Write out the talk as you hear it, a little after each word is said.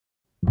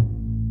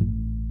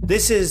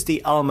This is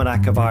the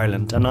Almanac of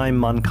Ireland, and I'm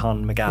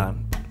Moncon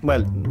McGann.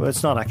 Well,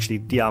 it's not actually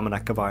the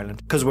Almanac of Ireland,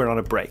 because we're on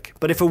a break.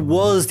 But if it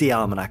was the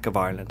Almanac of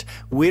Ireland,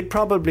 we'd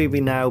probably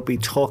now be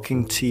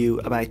talking to you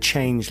about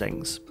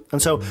changelings.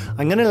 And so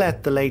I'm going to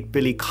let the late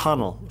Billy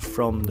Connell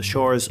from the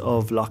shores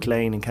of Lough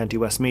Lane in County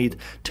Westmeath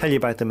tell you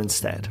about them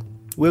instead.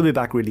 We'll be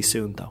back really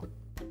soon, though.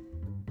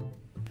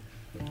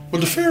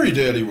 Well, the fairy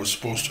daily was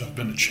supposed to have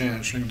been a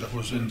changeling that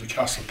was in the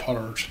Castle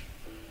Pollard,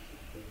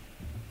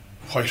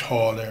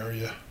 Whitehall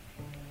area.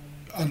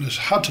 And it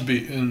had to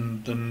be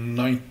in the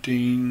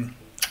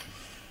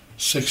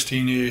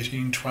 1916,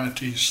 18,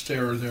 20s,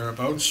 there or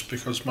thereabouts,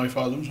 because my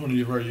father was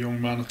only a very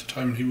young man at the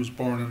time, and he was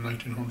born in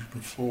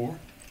 1904.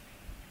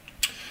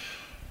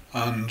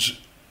 And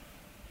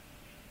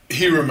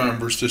he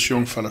remembers this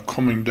young fella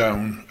coming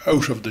down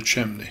out of the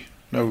chimney.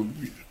 Now,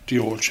 the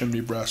old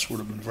chimney breast would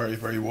have been very,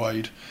 very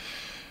wide.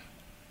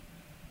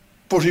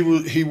 But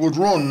he would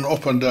run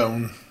up and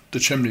down the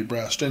chimney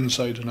breast,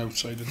 inside and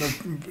outside.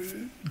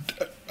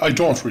 I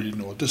don't really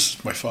know. This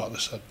is my father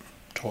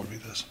told me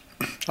this.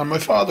 And my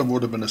father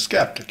would have been a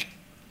skeptic.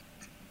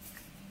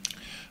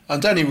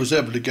 And then he was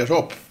able to get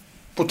up.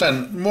 But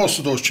then most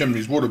of those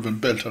chimneys would have been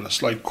built at a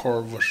slight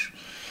curve with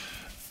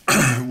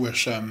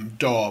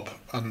daub,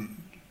 and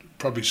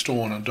probably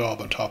stone and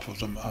daub on top of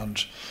them.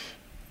 And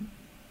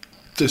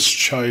this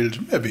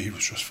child, maybe he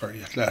was just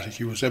very athletic,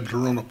 he was able to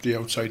run up the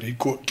outside. He'd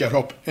get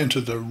up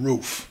into the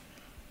roof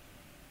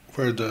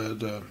where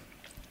the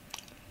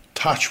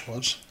thatch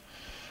was,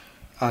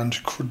 and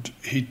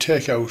he'd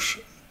take out,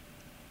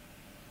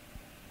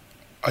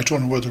 I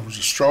don't know whether it was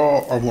a straw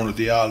or one of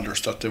the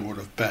alders that they would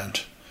have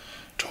bent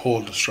to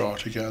hold the straw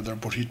together,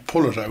 but he'd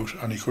pull it out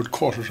and he could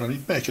cut it and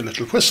he'd make a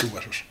little whistle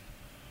with it.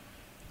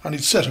 And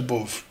he'd sit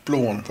above,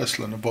 blowing,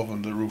 whistling above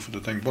on the roof of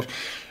the thing. But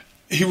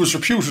he was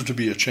reputed to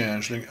be a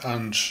changeling,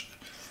 and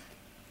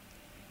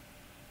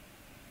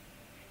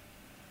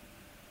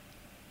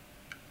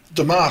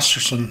the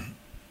Masterson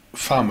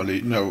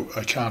family, now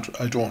I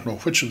don't know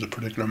which of the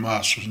particular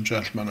masters and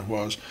gentlemen it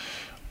was,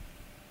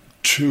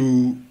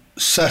 to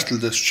settle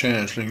this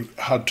changeling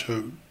had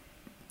to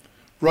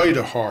ride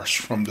a horse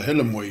from the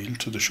Hillamwheel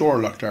to the shore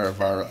Loch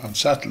Darvara and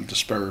settle the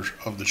spirit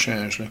of the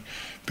changeling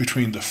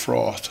between the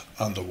froth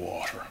and the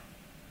water.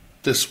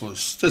 This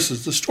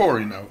is the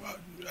story now,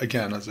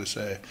 again, as I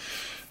say.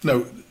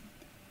 Now,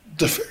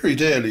 the Fairy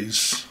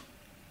Daly's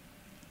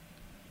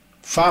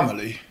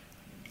family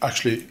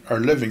actually are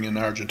living in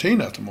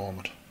Argentina at the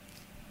moment.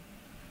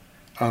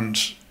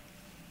 And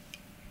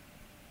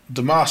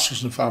the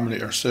Masterson family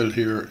are still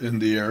here in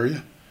the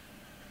area.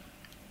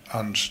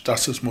 And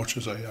that's as much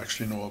as I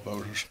actually know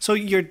about it. So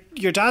your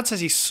dad says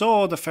he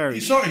saw the fairy?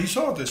 He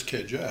saw this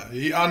kid, yeah.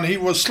 He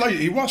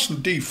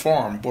wasn't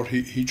deformed, but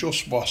he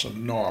just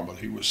wasn't normal.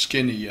 He was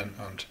skinny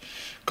and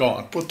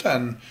gaunt. But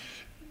then,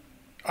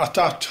 at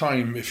that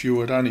time, if you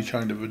had any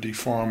kind of a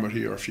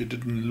deformity or if you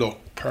didn't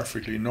look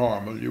perfectly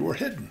normal, you were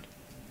hidden,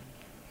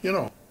 you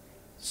know.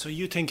 So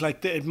you think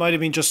like it might have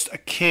been just a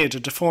kid, a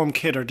deformed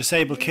kid or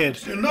disabled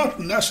kid? You're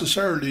not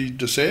necessarily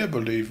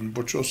disabled even,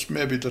 but just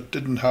maybe that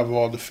didn't have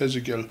all the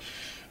physical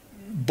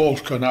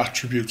bulk and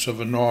attributes of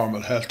a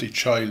normal, healthy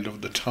child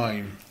of the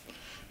time,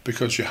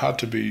 because you had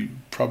to be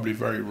probably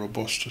very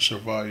robust to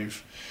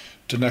survive.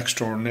 The next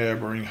door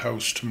neighbouring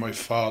house to my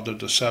father,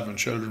 the 7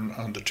 children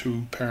and the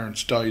 2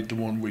 parents died the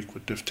 1 week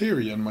with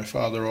diphtheria, and my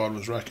father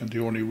always reckoned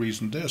the only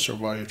reason they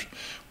survived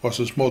was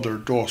his mother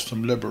dosed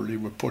them liberally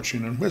with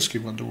poaching and whiskey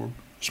when they were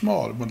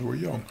small, when they were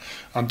young.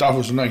 And that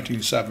was in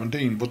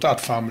 1917, but that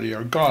family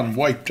are gone,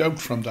 wiped out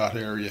from that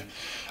area.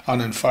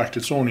 And in fact,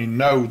 it's only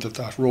now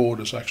that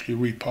road is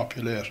actually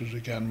repopulated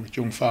again with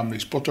young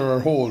families. But there are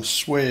whole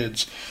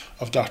swathes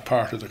of that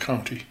part of the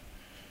county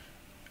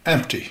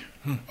empty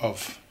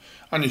of,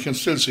 and you can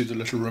still see the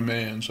little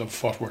remains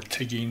of what were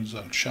tiggings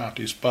and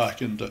shanties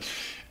back in the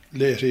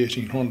late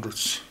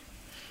 1800s.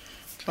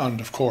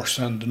 And of course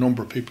then the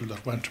number of people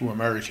that went to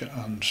America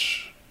and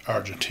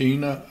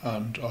Argentina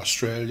and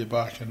Australia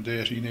back in the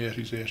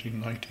 1880s,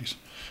 1890s.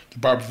 The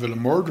Barberville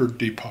murder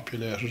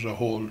depopulated a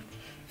whole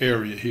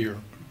area here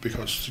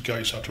because the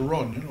guys had to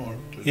run, they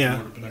would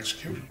have been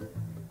executed.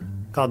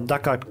 God,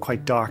 that got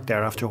quite dark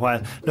there after a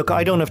while. Look,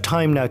 I don't have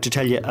time now to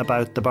tell you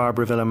about the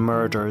Barberville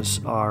murders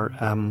or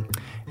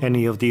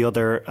any of the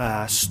other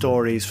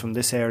stories from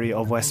this area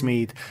of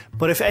Westmeath.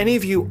 But if any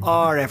of you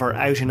are ever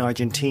out in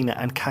Argentina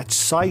and catch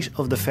sight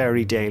of the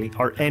Fairy Daly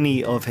or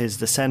any of his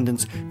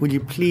descendants, will you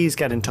please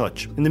get in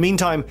touch? In the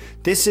meantime,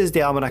 this is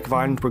the Almanac of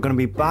Ireland. We're going to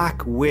be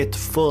back with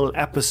full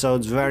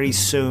episodes very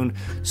soon,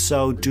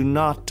 so do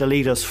not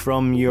delete us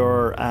from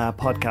your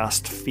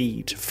podcast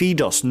feed.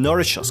 Feed us,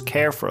 nourish us,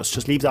 care for us.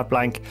 Just leave that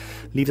blank,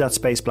 leave that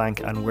space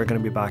blank, and we're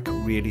going to be back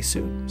really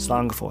soon.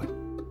 Slán go fóill.